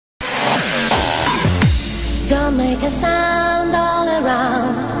Don't make a sound all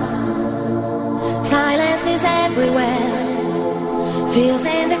around. Silence is everywhere. Feels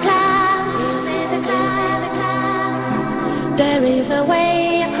in the clouds. There is a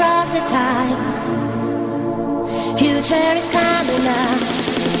way across the time. Future is coming up.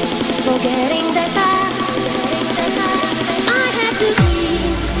 Forgetting the past. I have to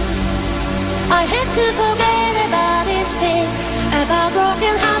breathe. I have to forget about these things. About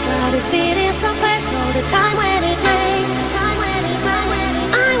broken heart that is beating so fast all the time when it rains.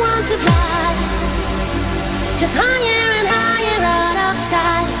 I want to fly just higher and higher out of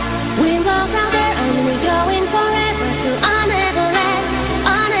sky. Wind blows out there and we're going forever to I never let, I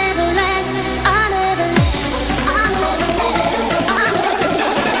never let, I never let, I never let, I never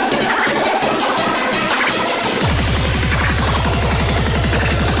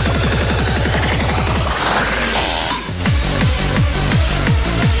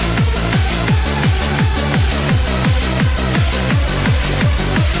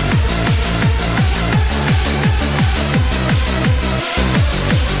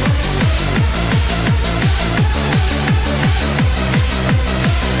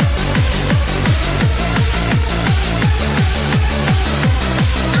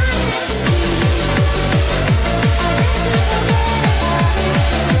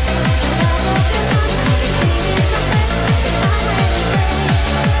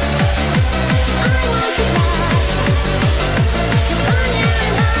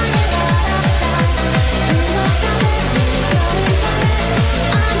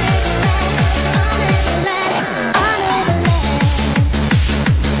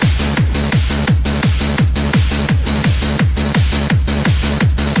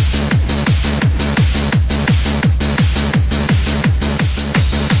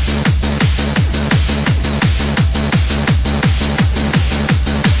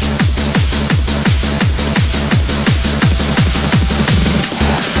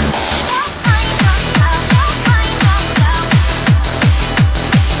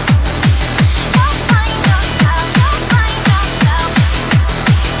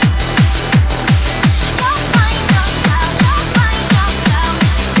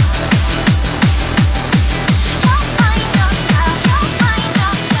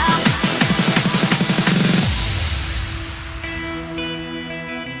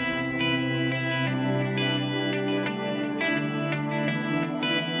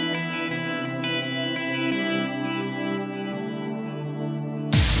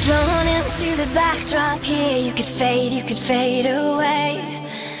backdrop here, you could fade away.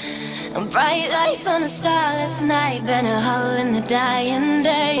 Bright lights on a starless night, burn a hole in the dying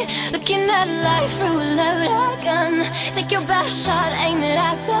day. Looking at life through a loaded gun. Take your best shot, aim it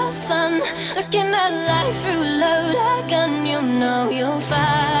at the sun. Looking at life through a loaded gun, you'll know you'll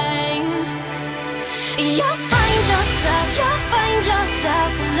find. You'll find yourself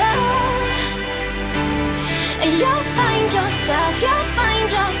alone. You'll find yourself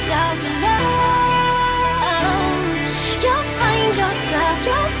alone. You'll find yourself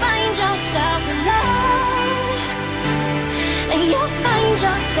alone. And you'll find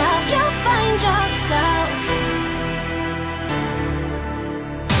yourself.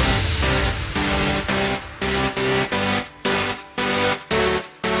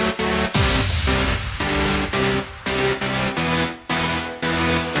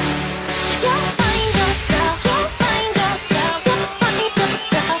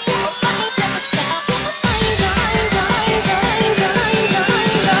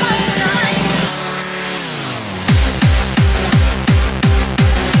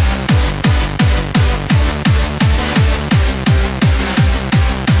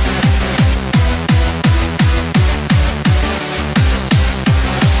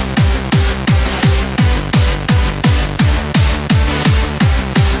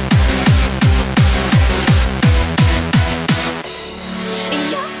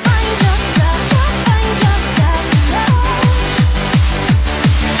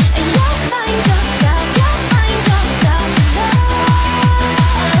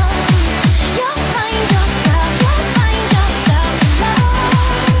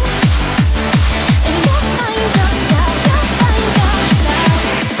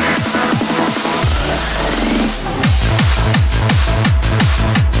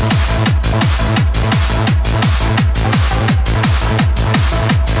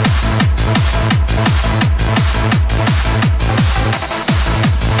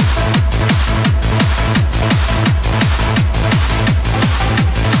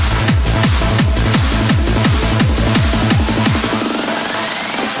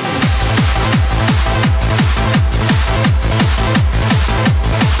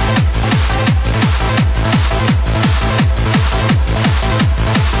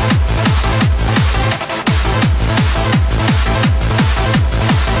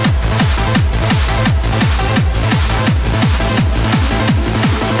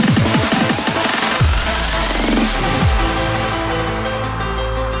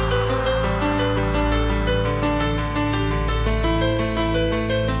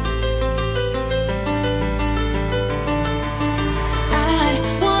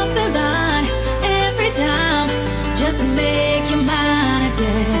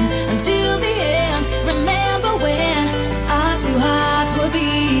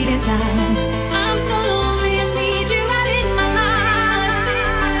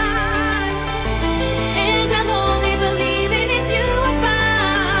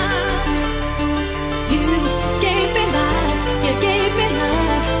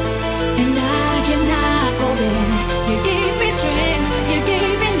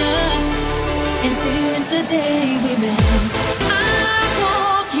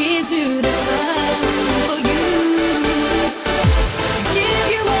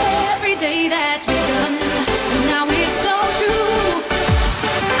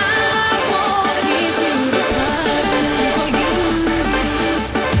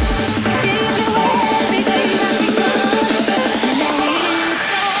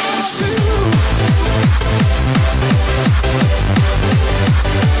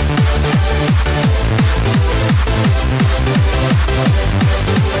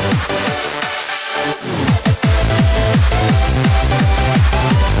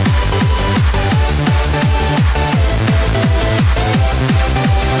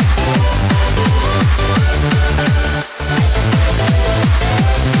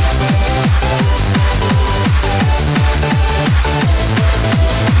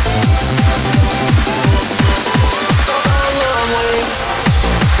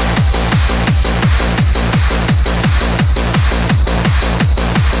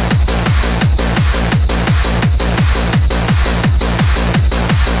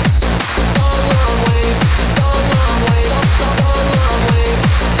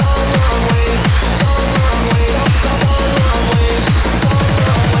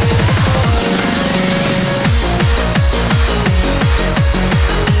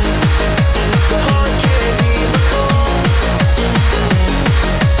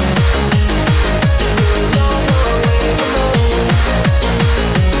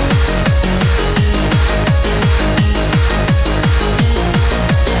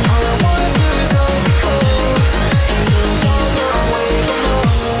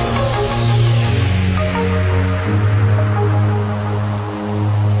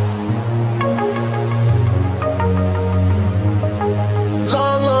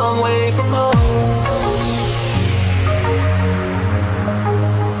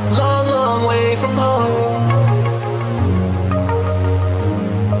 from home.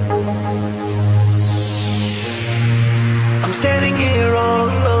 I'm standing here all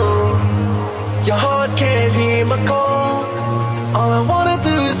alone. Your heart can't hear my call. All I wanna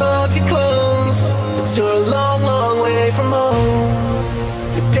do is hold you close, but you're a long, long way from home.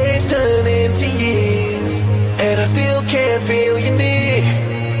 The days turn into years, and I still can't feel you near.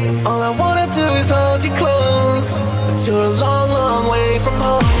 All I wanna do is hold you close, but you're a long, long way from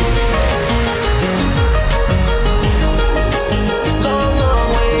home. Long, long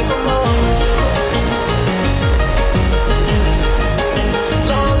way from home.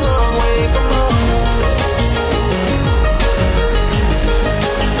 Long, long way from home.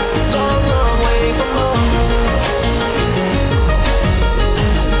 Long, long way from home.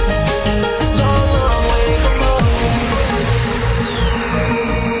 Long, long way from home.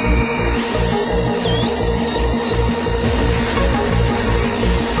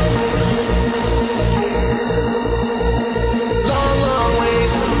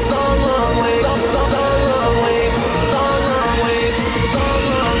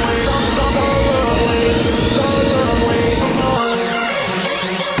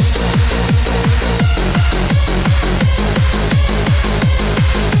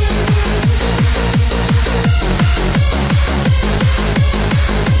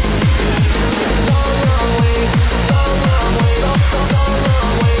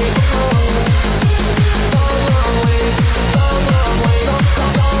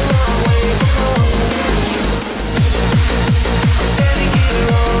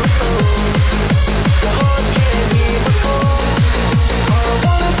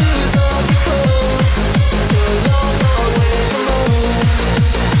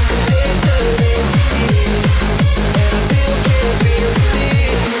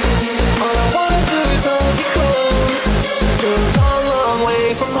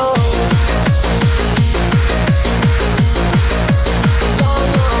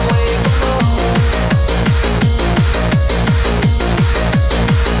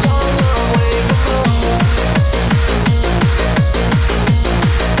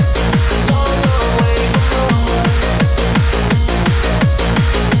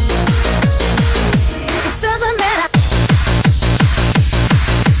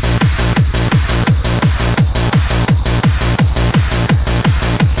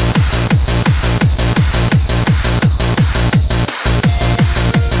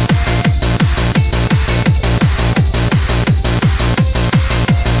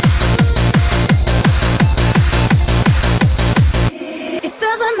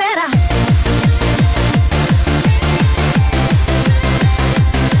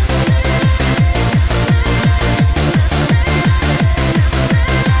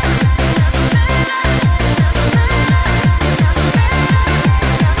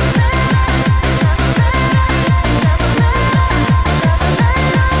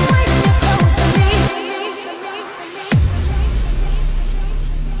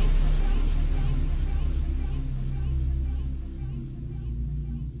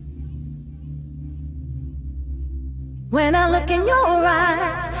 When I look in your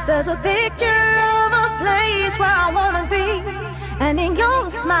eyes, there's a picture of a place where I wanna be. And in your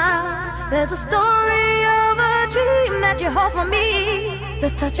smile, there's a story of a dream that you hold for me. The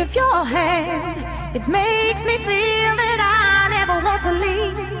touch of your hand, it makes me feel that I never want to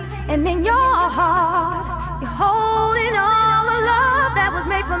leave. And in your heart, you're holding all the love that was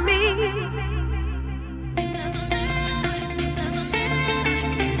made for me. It doesn't matter, it doesn't matter,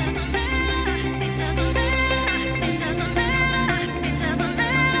 it doesn't matter, it doesn't matter, it doesn't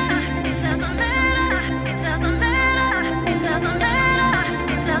matter, it doesn't matter, it doesn't matter, it doesn't matter,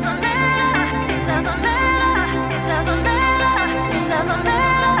 it doesn't matter, it doesn't matter, it doesn't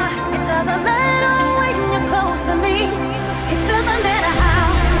matter, it doesn't matter when you're close to me. It doesn't matter how,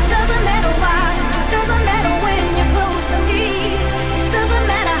 it doesn't matter why, it doesn't matter when you're close to me. It doesn't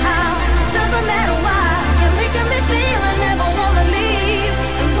matter how, it doesn't matter why, you're making me feel I never wanna leave.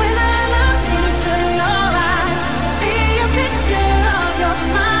 And when I look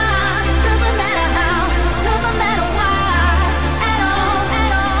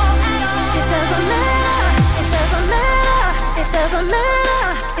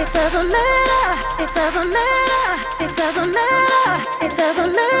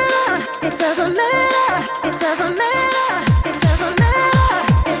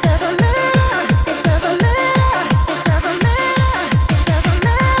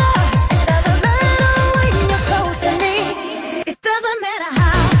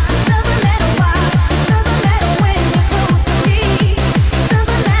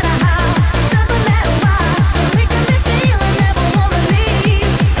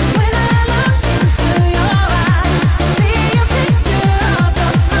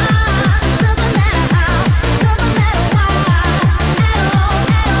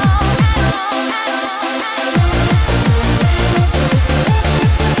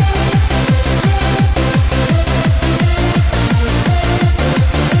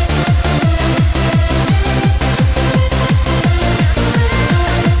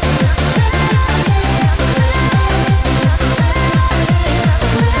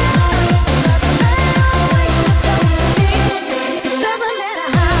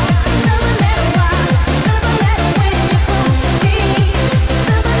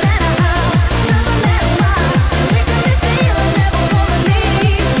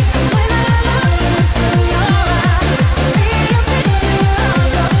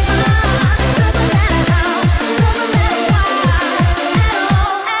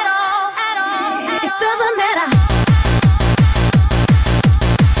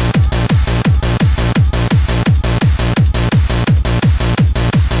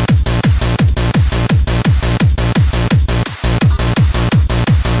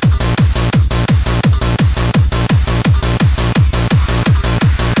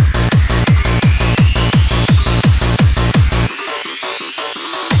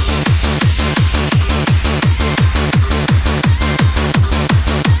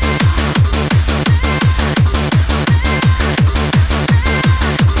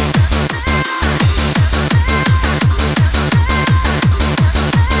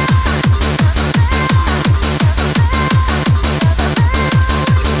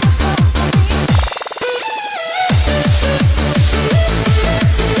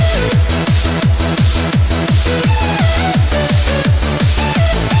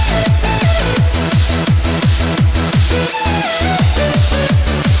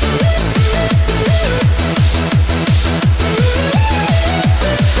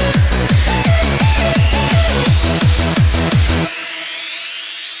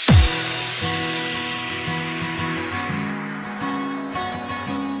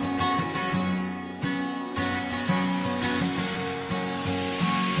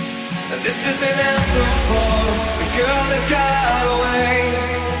This is an anthem for the girl that got away.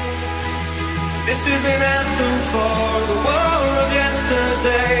 This is an anthem for the war of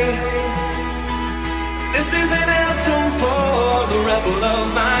yesterday. This is an anthem for the rebel of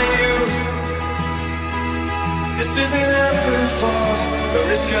my youth. This is an anthem for the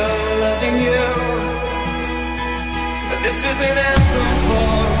risk of loving you. This is an anthem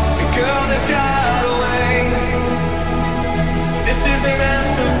for the girl that got away. This is an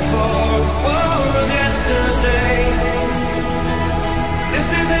anthem for the war of yesterday. This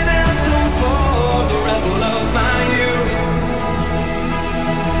is an anthem for the rebel of my youth.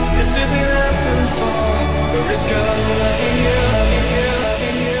 This is an anthem for the risk of loving you.